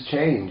forces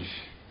change.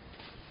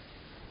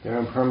 They're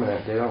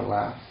impermanent, they don't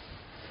last.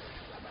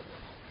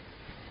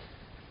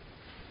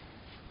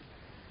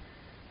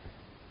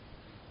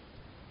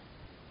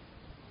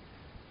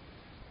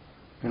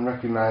 and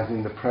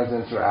recognizing the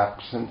presence or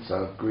absence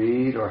of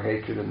greed or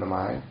hatred in the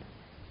mind.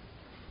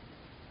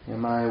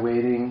 Am I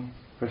waiting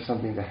for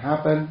something to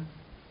happen?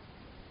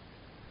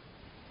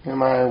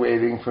 Am I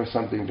waiting for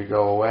something to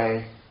go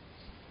away?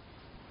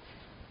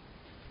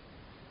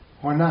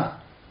 Or not?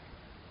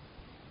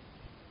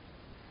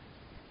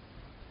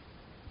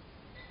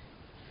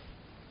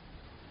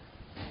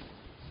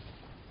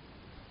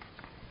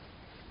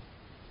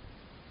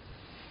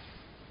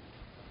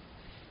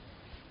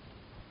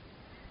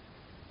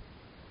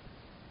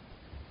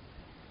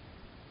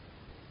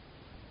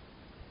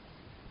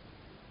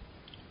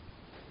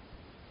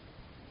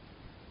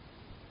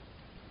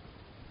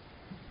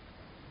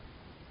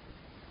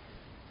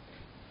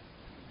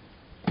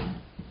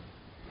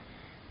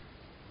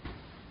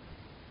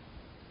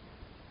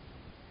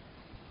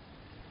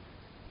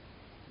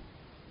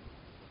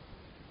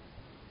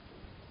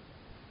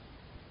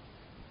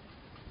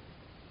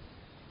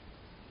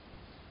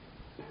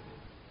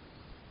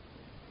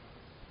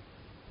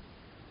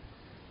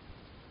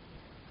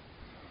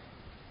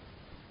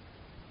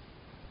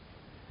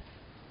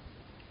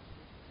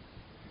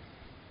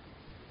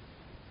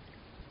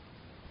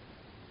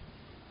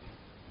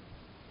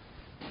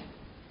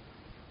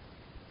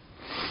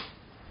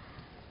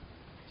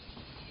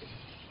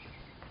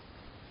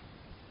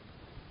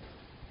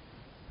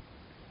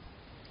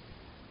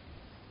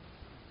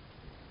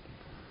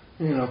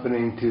 And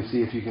opening to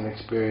see if you can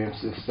experience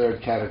this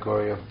third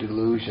category of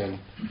delusion,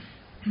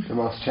 the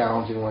most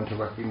challenging one to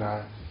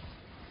recognize.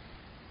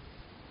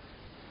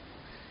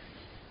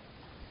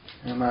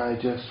 Am I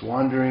just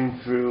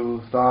wandering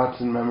through thoughts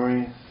and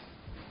memories?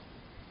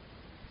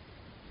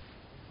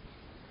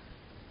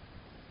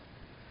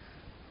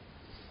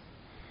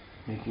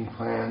 Making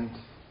plans,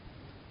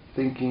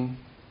 thinking?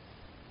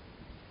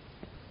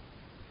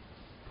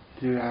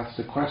 To ask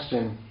the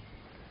question,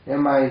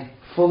 am I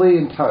fully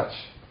in touch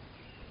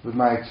with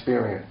my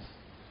experience?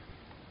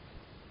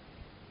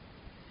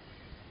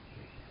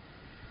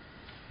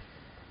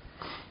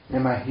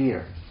 Am I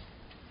here?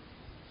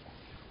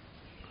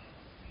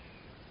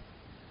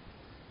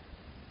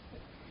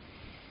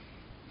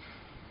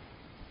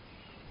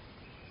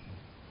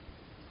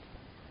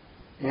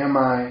 Am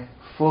I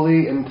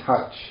fully in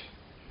touch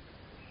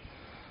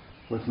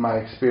with my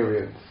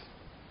experience?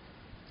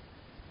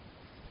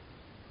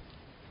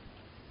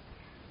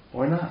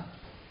 Or not?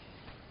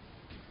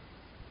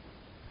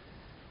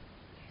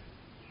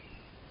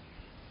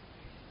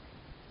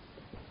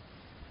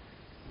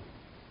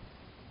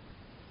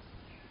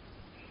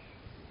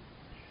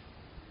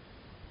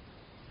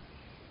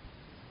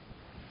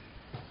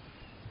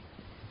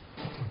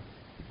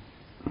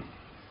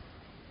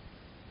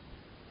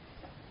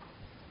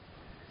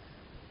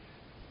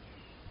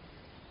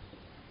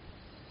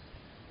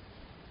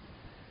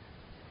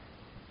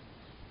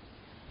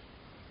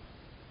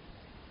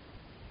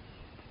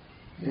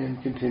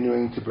 And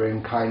continuing to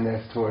bring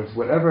kindness towards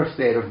whatever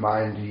state of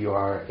mind you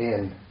are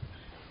in.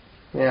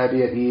 May I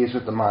be at ease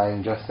with the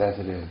mind just as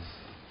it is.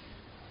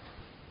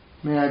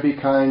 May I be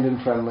kind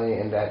and friendly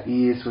and at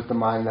ease with the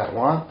mind that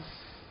wants,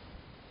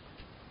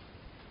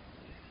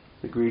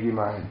 the greedy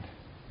mind.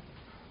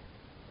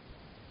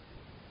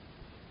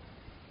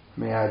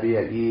 May I be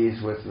at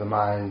ease with the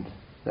mind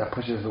that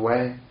pushes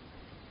away,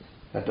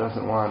 that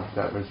doesn't want,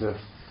 that resists.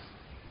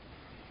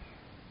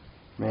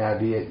 May I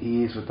be at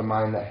ease with the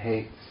mind that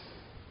hates.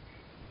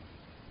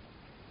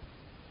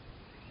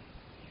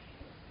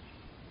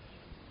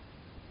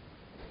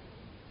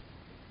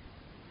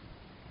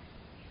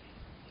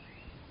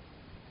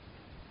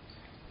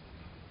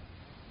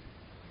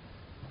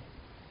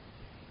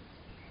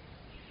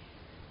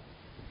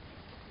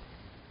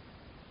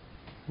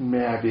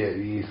 May I be at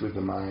ease with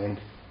the mind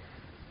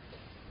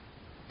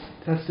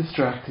that's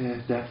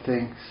distracted, that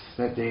thinks,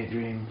 that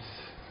daydreams,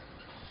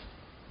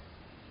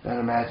 that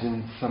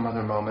imagines some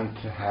other moment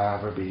to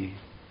have or be.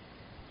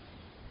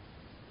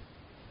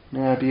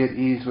 May I be at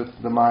ease with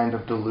the mind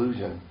of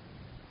delusion.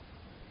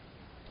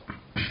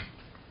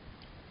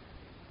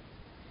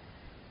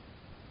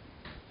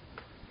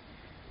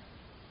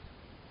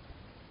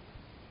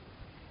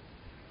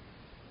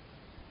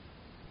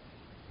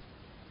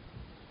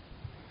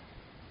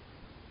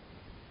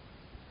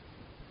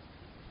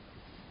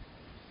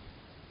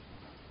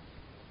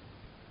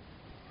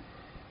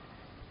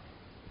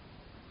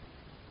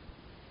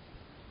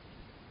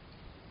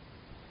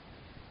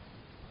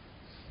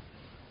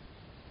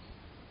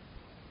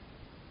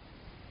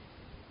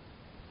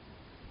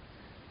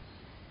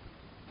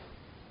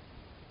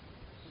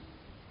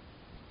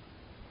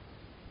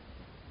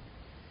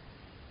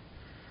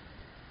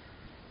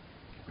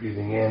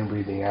 Breathing in,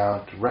 breathing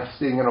out,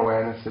 resting in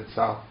awareness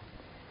itself,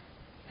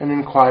 and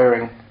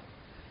inquiring,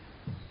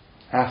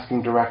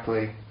 asking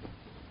directly,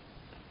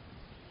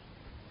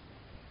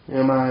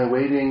 am I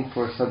waiting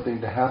for something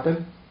to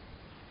happen?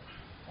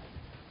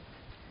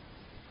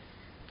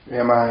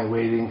 Am I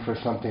waiting for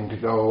something to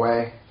go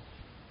away?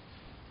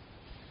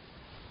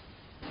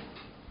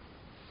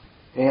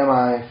 Am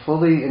I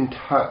fully in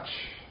touch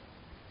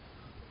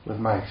with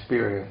my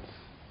experience?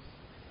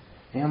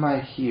 Am I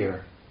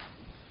here?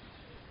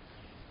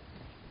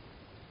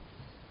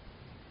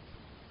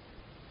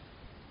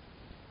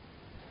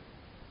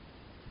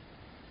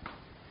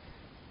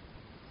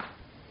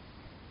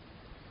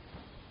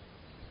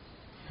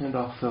 And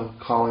also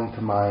calling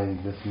to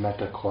mind this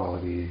metta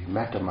quality,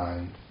 metta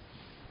mind.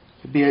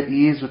 To be at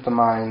ease with the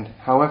mind,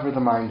 however the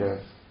mind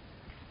is.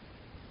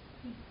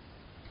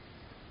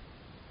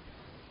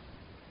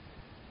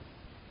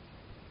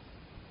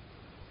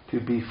 To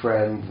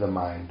befriend the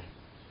mind.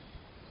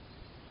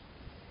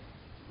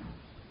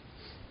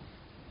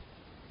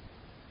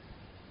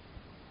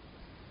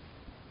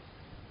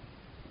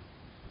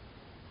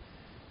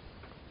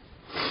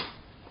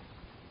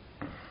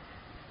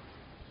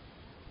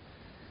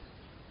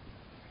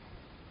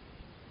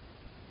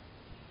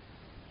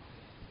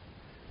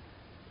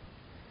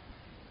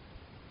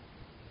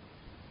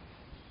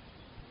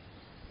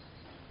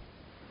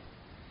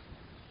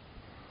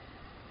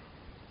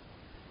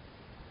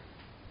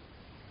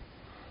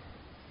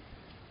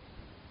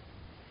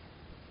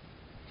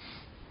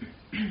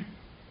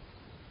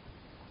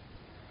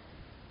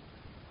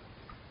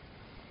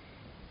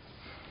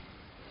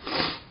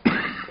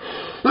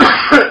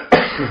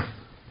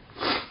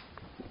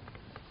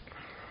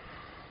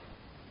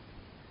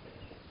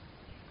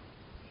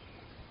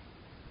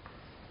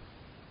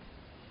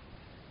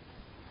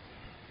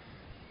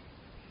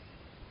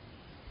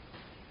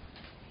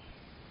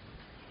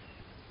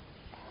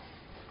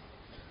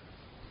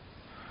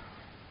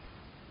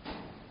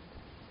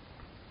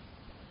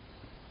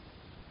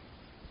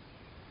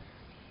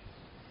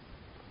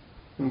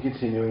 And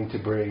continuing to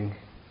bring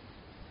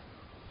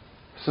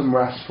some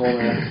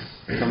restfulness,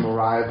 some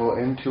arrival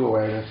into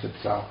awareness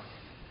itself.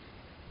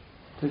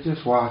 To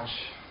just watch,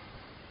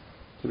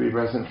 to be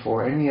present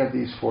for any of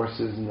these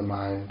forces in the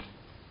mind.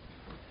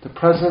 The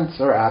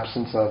presence or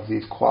absence of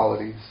these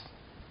qualities.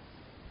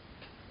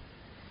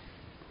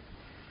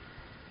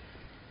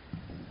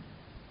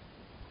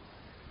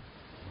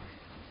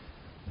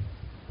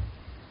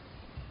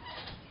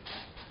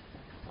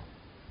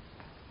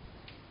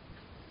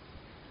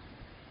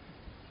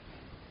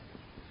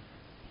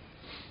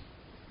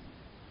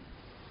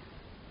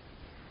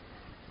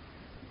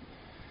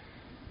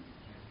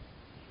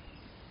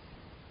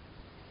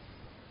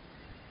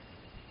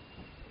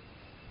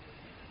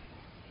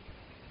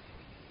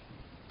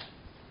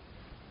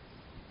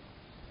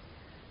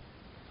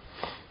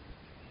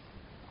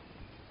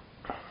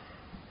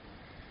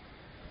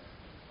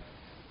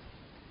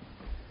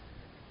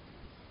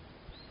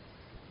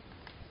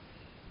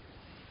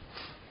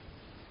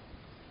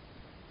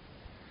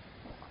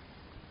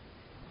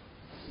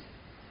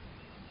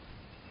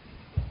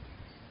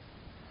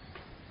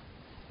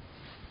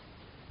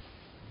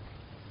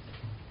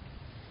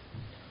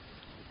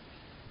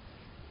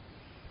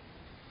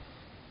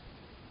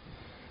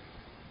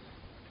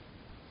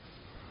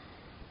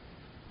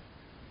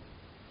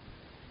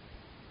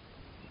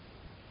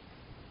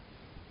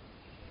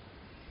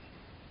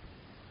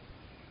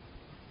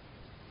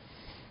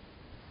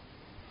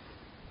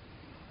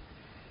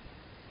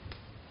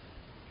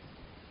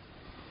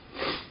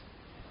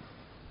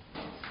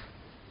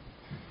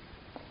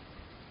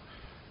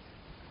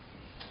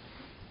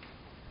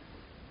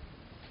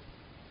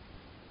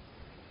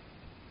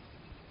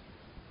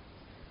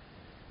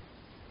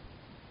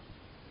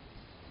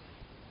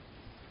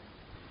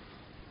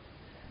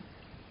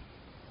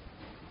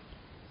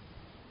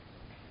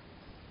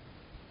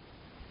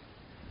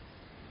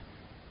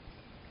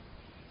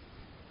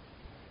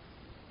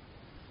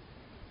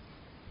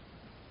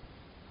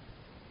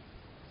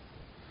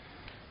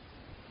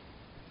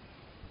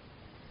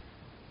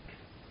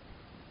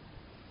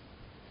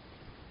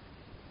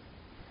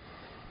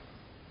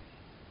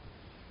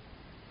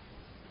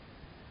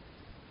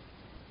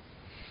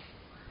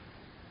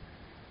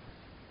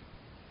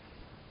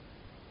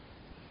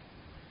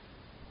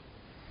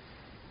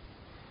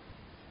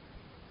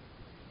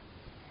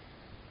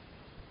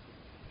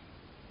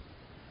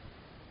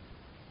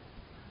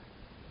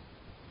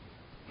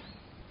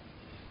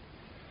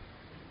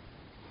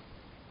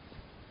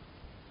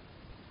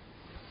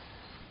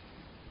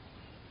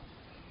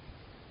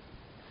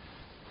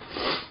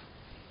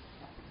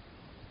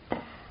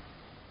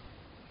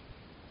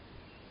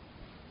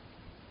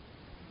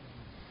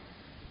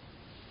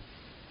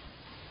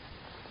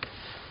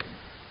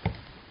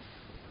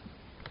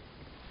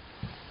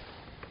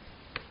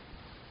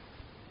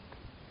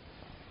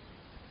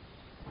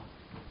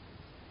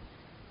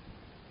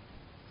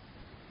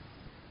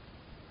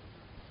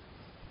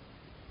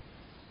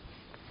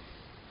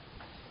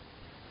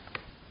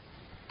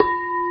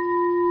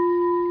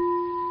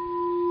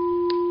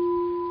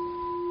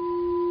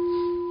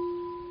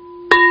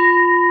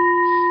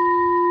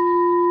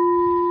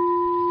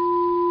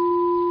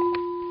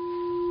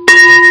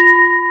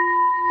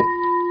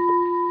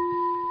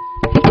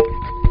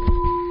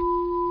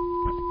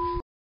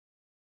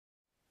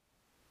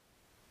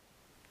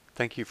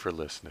 Thank you for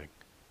listening.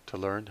 To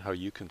learn how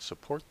you can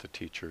support the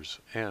teachers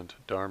and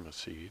Dharma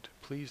Seed,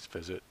 please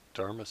visit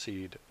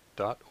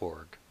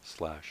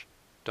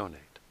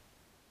dharmaseed.org/donate.